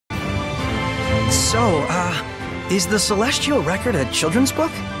So, is the Celestial Record a children's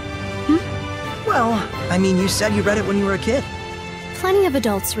book? Well, I mean, you said you read it when you were a kid. Plenty of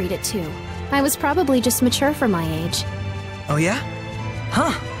adults read it too. I was probably just mature for my age. Oh yeah?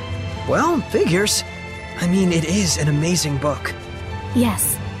 Huh. Well, figures. I mean, it is an amazing book.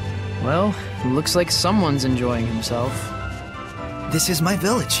 Yes. Well, looks like someone's enjoying himself. This is my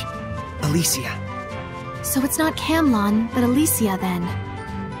village, Elysia. So it's not Camlon, but Elysia then.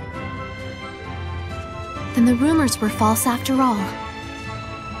 Then the rumors were false after all.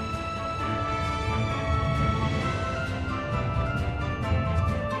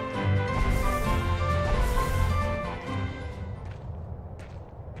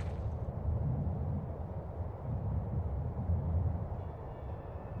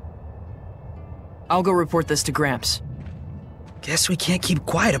 I'll go report this to Gramps. Guess we can't keep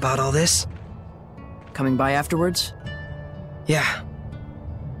quiet about all this. Coming by afterwards? Yeah.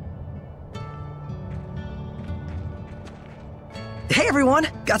 Hey everyone!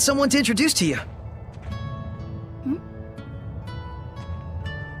 Got someone to introduce to you.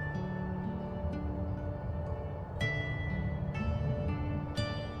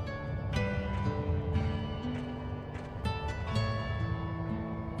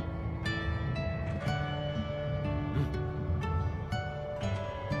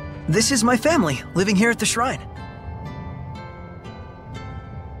 This is my family, living here at the shrine.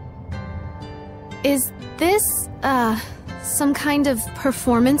 Is this, some kind of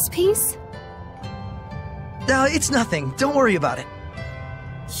performance piece? No, it's nothing. Don't worry about it.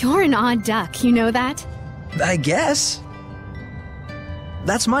 You're an odd duck, you know that? I guess.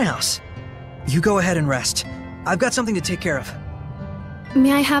 That's my house. You go ahead and rest. I've got something to take care of.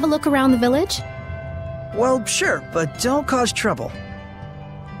 May I have a look around the village? Well, sure, but don't cause trouble.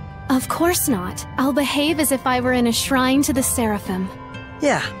 Of course not. I'll behave as if I were in a shrine to the Seraphim.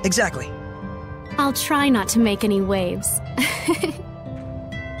 Yeah, exactly. I'll try not to make any waves.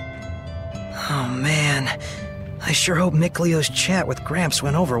 Oh man, I sure hope Miklio's chat with Gramps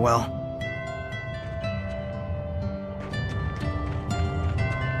went over well.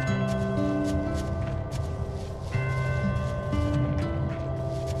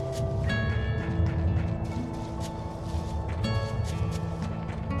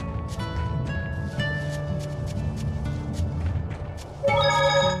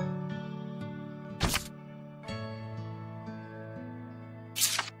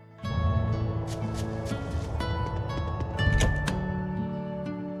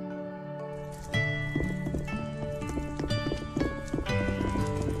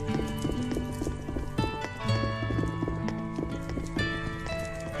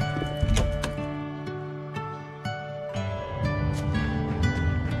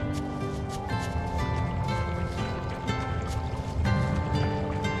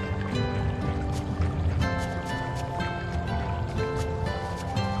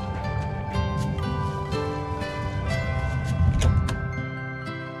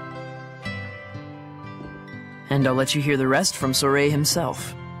 And I'll let you hear the rest from Soray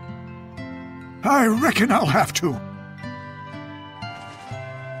himself. I reckon I'll have to.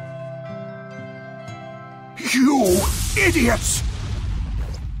 You idiots!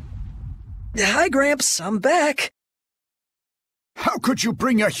 Hi, Gramps. I'm back. How could you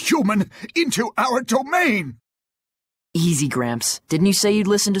bring a human into our domain? Easy, Gramps. Didn't you say you'd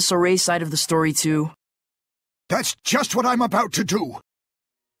listen to Soray's side of the story, too? That's just what I'm about to do.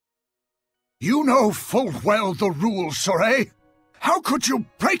 You know full well the rules, Soray. How could you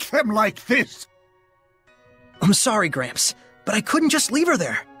break them like this? I'm sorry, Gramps, but I couldn't just leave her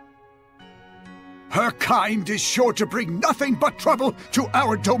there. Her kind is sure to bring nothing but trouble to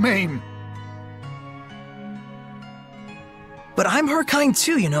our domain. But I'm her kind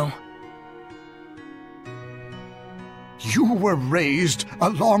too, you know. You were raised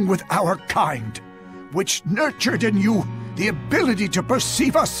along with our kind, which nurtured in you the ability to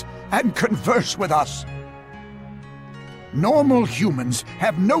perceive us and converse with us. Normal humans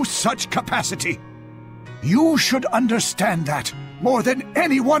have no such capacity. You should understand that more than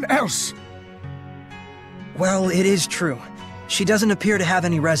anyone else. Well, it is true. She doesn't appear to have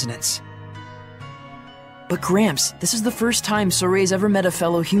any resonance. But Gramps, this is the first time Soray's ever met a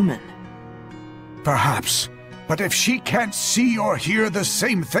fellow human. Perhaps. But if she can't see or hear the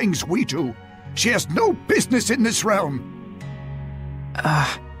same things we do, she has no business in this realm.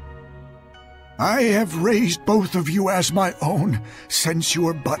 I have raised both of you as my own since you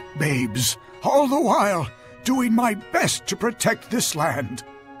were but babes, all the while doing my best to protect this land.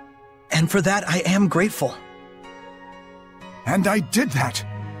 And for that, I am grateful. And I did that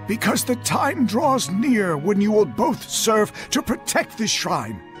because the time draws near when you will both serve to protect this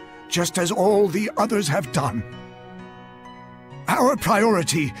shrine, just as all the others have done. Our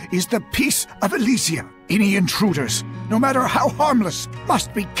priority is the peace of Elysia. Any intruders, no matter how harmless,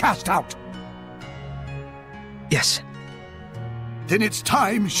 must be cast out. Yes. Then it's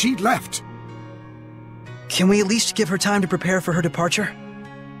time she left. Can we at least give her time to prepare for her departure?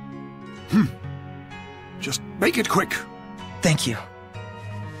 Just make it quick. Thank you.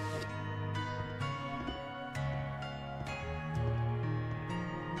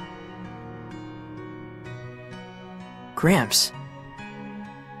 Gramps.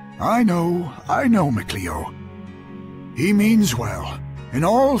 I know, Micleo. He means well, in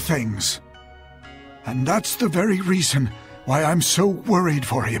all things. And that's the very reason why I'm so worried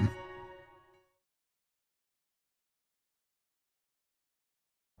for him.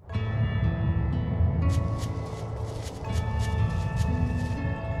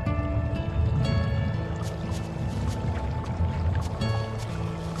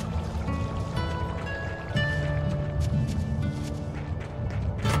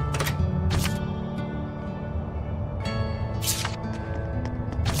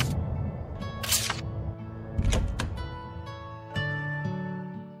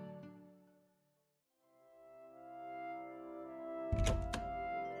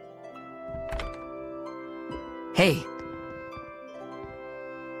 Hey.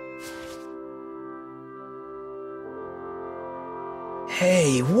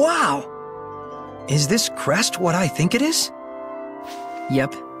 Hey, wow! Is this crest what I think it is?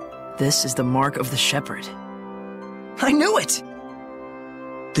 Yep. This is the mark of the shepherd. I knew it!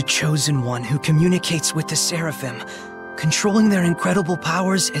 The chosen one who communicates with the Seraphim, controlling their incredible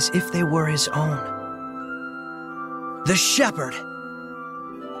powers as if they were his own. The shepherd!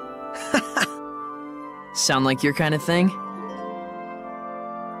 Sound like your kind of thing?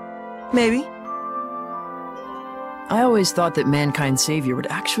 Maybe. I always thought that Mankind's savior would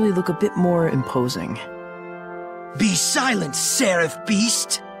actually look a bit more imposing. Be silent, Seraph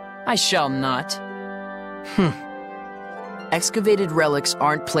beast! I shall not. Excavated relics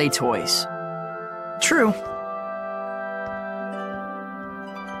aren't play toys. True.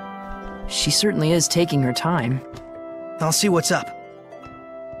 She certainly is taking her time. I'll see what's up.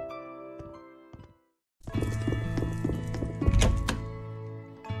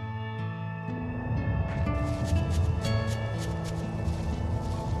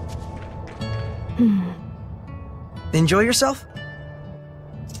 Enjoy yourself?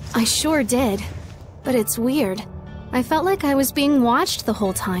 I sure did. But it's weird. I felt like I was being watched the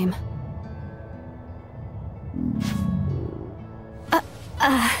whole time.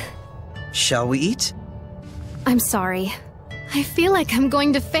 Shall we eat? I'm sorry. I feel like I'm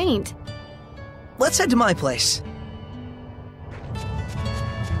going to faint. Let's head to my place.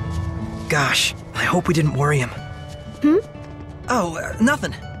 Gosh, I hope we didn't worry him. Oh,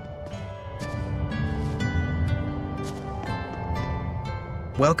 nothing.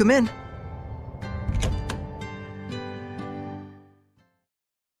 Welcome in.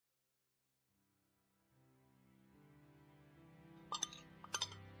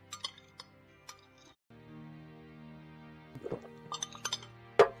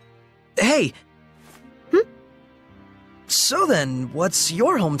 Hey! So then, what's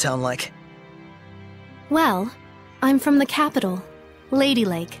your hometown like? Well, I'm from the capital, Lady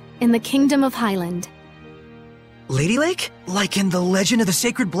Lake, in the Kingdom of Highland. Lady Lake? Like in the Legend of the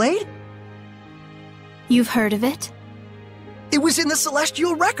Sacred Blade? You've heard of it? It was in the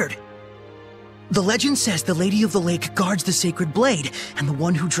Celestial Record! The legend says the Lady of the Lake guards the Sacred Blade, and the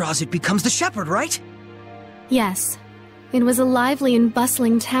one who draws it becomes the shepherd, right? Yes. It was a lively and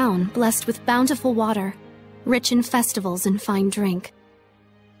bustling town, blessed with bountiful water, rich in festivals and fine drink.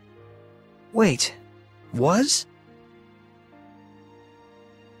 Wait, was?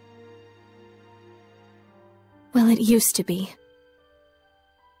 Well, it used to be.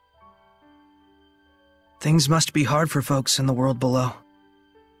 Things must be hard for folks in the world below.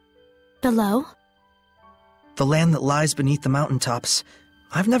 Below? The land that lies beneath the mountaintops.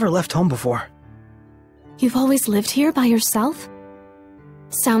 I've never left home before. You've always lived here by yourself?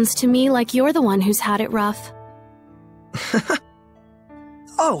 Sounds to me like you're the one who's had it rough.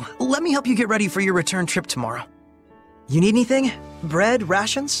 Oh, let me help you get ready for your return trip tomorrow. You need anything? Bread,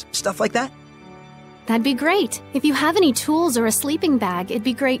 rations, stuff like that? That'd be great. If you have any tools or a sleeping bag, it'd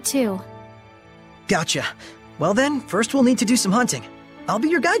be great too. Gotcha. Well then, first we'll need to do some hunting. I'll be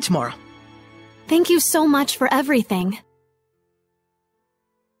your guide tomorrow. Thank you so much for everything.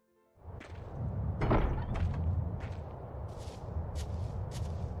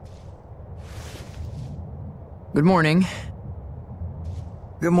 Good morning.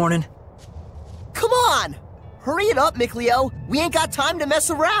 Good morning. Come on! Hurry it up, Micleo. We ain't got time to mess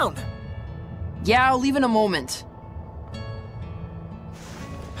around. Yeah, I'll leave in a moment.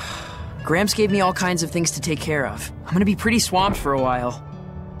 Gramps gave me all kinds of things to take care of. I'm gonna be pretty swamped for a while.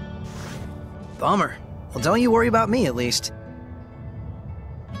 Bummer. Well, don't you worry about me, at least.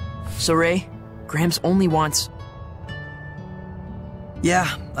 So, Ray, Gramps only wants... Yeah,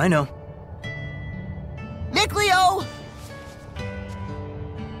 I know. Mikleo!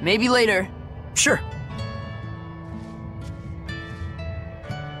 Maybe later. Sure.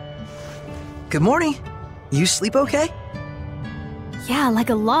 Good morning. You sleep okay? Yeah, like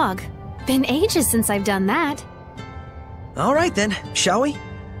a log. Been ages since I've done that. All right then, shall we?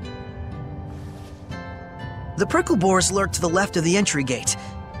 The prickle boars lurk to the left of the entry gate.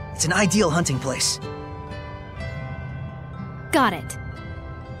 It's an ideal hunting place. Got it.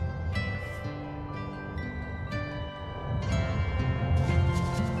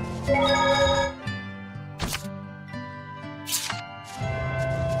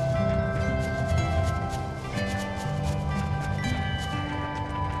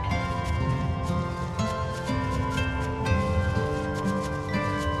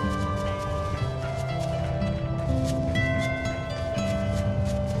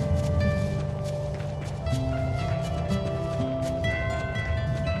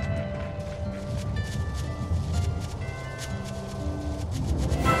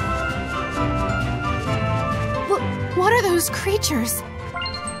 What are those creatures?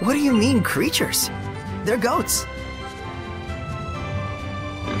 What do you mean, creatures? They're goats.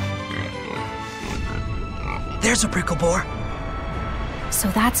 There's a prickle boar. So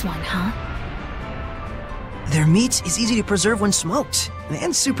that's one, huh? Their meat is easy to preserve when smoked,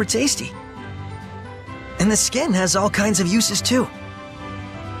 and super tasty. And the skin has all kinds of uses too.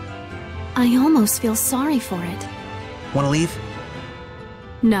 I almost feel sorry for it. Want to leave?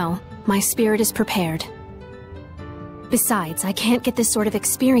 No, my spirit is prepared. Besides, I can't get this sort of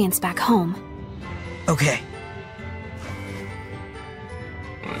experience back home. Okay.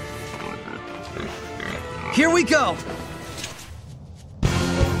 Here we go!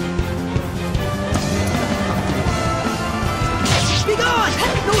 Be gone!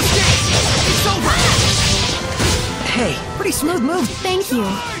 No escape! It's over! Hey, pretty smooth move. Thank you.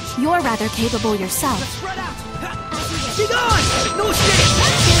 You're rather capable yourself. Spread out! Be gone! No escape!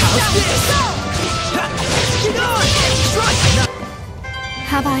 How's this? Be gone! Strike!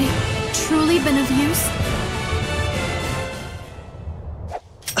 Have I truly been of use?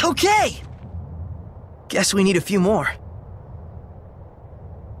 Okay! Guess we need a few more.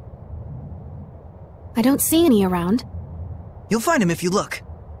 I don't see any around. You'll find him if you look.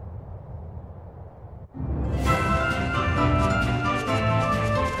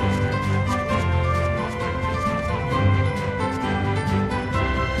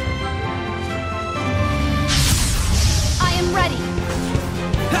 I am ready.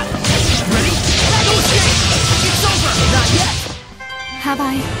 Ready? No escape! It's over! Not yet! Have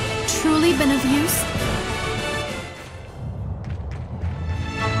I truly been of use?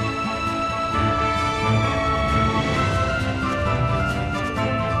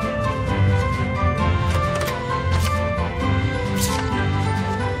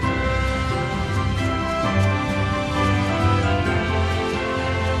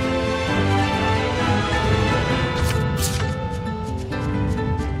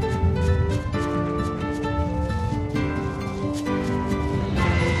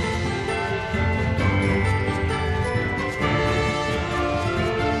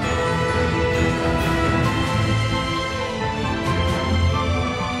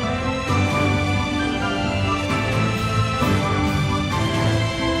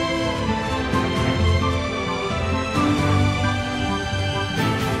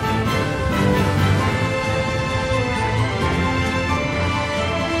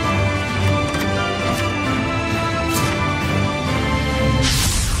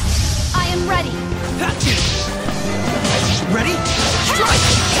 Ready? Strike!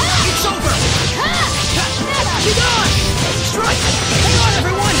 It's over! Be gone! Strike! Hang on,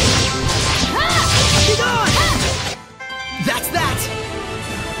 everyone! Be gone! That's that!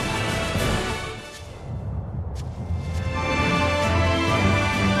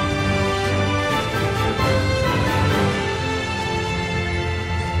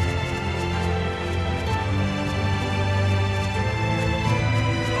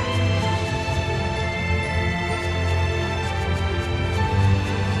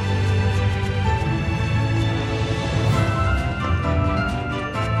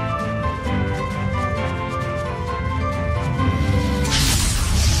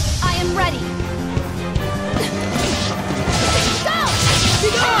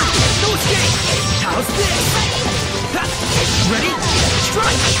 How's this? Ready?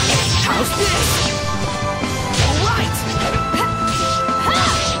 Strike! How's this?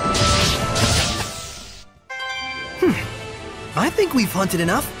 I think we've hunted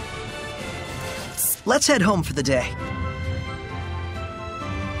enough. Let's head home for the day.